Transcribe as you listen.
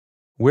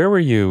Where were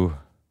you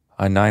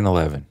on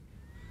 9/11?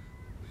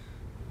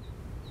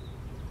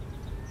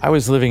 I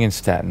was living in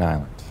Staten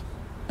Island,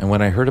 and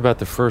when I heard about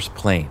the first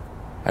plane,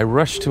 I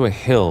rushed to a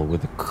hill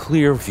with a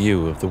clear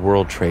view of the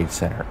World Trade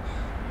Center.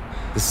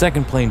 The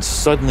second plane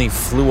suddenly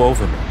flew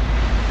over me,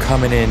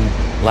 coming in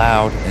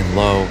loud and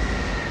low,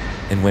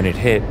 and when it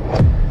hit,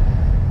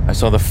 I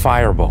saw the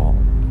fireball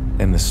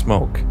and the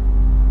smoke.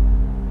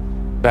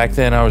 Back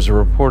then, I was a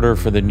reporter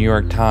for the New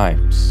York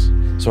Times,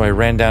 so I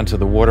ran down to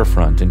the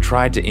waterfront and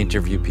tried to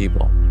interview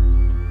people.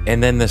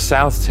 And then the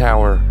South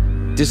Tower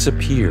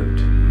disappeared.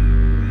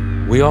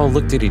 We all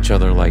looked at each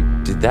other like,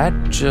 did that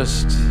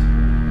just...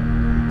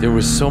 There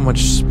was so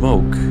much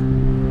smoke,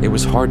 it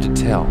was hard to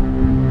tell.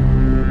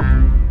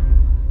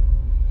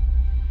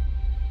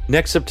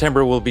 Next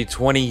September will be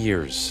 20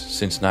 years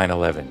since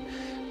 9/11.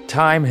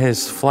 Time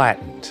has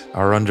flattened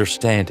our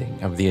understanding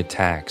of the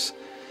attacks.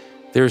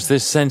 There's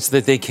this sense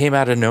that they came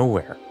out of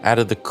nowhere, out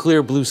of the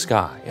clear blue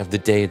sky of the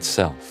day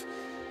itself.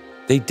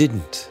 They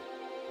didn't.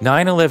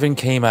 9/11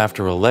 came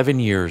after 11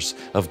 years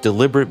of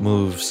deliberate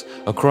moves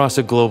across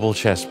a global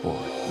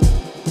chessboard.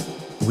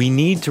 We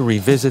need to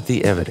revisit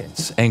the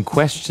evidence and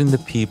question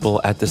the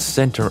people at the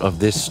center of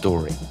this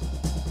story.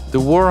 The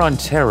war on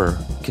terror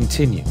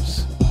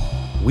continues.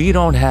 We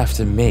don't have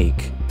to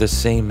make the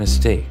same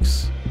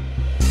mistakes.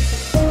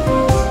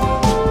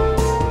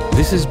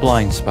 This is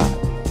Blind Spot,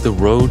 The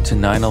Road to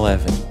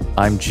 9/11.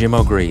 I'm Jim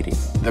O'Grady.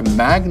 The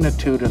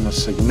magnitude and the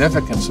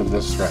significance of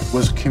this threat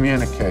was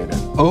communicated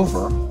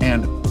over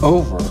and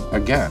over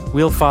again.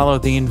 We'll follow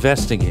the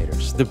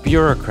investigators, the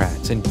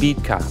bureaucrats and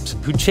beat cops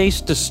who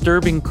chased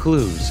disturbing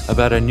clues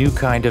about a new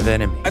kind of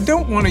enemy. I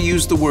don't want to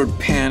use the word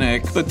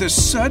panic, but the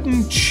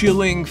sudden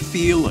chilling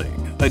feeling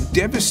a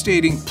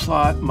devastating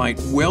plot might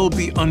well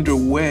be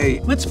underway.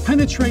 Let's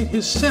penetrate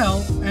his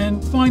cell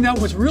and find out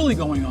what's really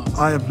going on.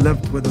 I have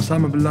lived with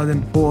Osama bin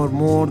Laden for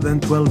more than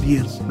 12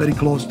 years, very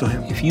close to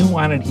him. If you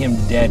wanted him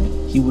dead,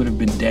 he would have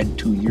been dead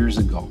 2 years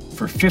ago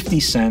for 50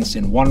 cents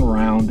in one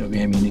round of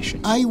ammunition.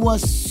 I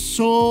was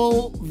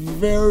so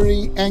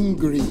very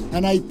angry,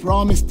 and I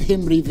promised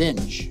him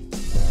revenge.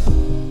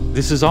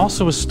 This is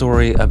also a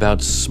story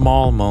about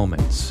small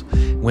moments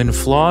when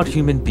flawed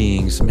human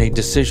beings made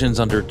decisions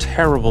under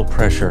terrible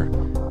pressure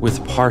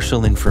with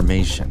partial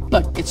information.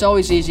 Look, it's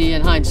always easy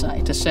in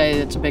hindsight to say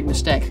it's a big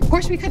mistake. Of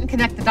course, we couldn't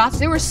connect the dots.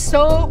 There were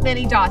so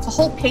many dots. The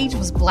whole page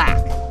was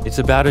black. It's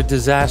about a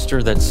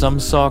disaster that some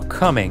saw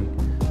coming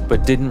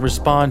but didn't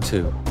respond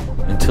to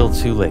until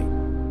too late.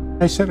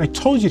 I said, I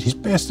told you these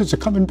bastards are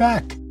coming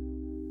back.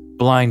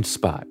 Blind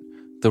Spot,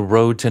 The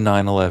Road to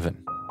 9/11.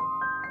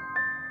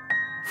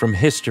 From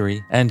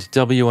History and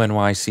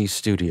WNYC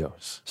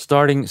Studios,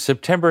 starting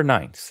September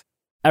 9th.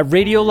 At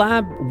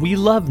Radiolab, we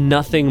love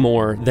nothing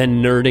more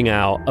than nerding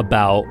out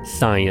about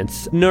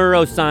science,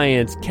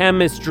 neuroscience,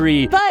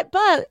 chemistry.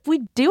 But we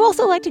do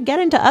also like to get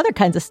into other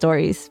kinds of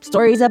stories.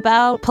 Stories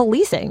about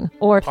policing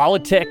or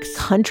politics,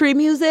 country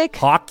music,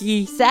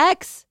 hockey,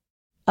 sex,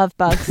 of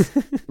bugs.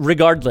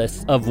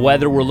 Regardless of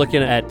whether we're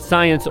looking at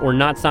science or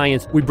not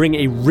science, we bring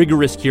a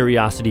rigorous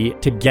curiosity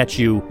to get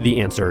you the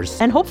answers.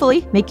 And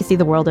hopefully make you see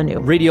the world anew.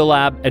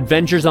 Radiolab,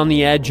 adventures on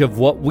the edge of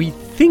what we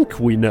think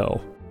we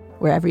know.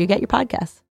 Wherever you get your podcasts.